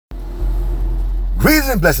Greetings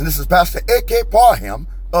and blessings. This is Pastor A.K. Parham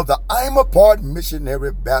of the I'm a Part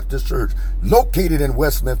Missionary Baptist Church located in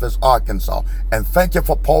West Memphis, Arkansas. And thank you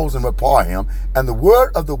for pausing with Parham. And the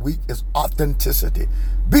word of the week is authenticity.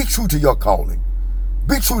 Be true to your calling.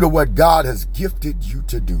 Be true to what God has gifted you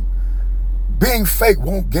to do. Being fake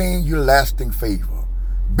won't gain you lasting favor.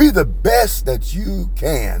 Be the best that you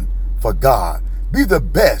can for God. Be the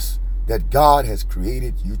best that God has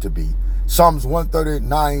created you to be. Psalms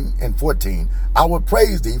 139:14. I will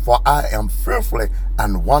praise thee, for I am fearfully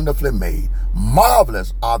and wonderfully made.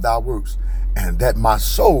 Marvelous are thy works, and that my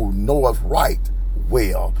soul knoweth right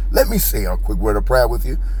well. Let me say a quick word of prayer with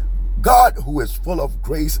you. God, who is full of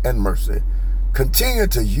grace and mercy, continue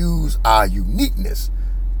to use our uniqueness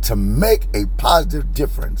to make a positive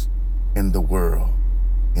difference in the world.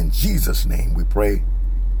 In Jesus' name we pray.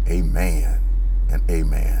 Amen and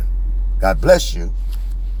amen. God bless you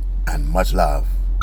and much love.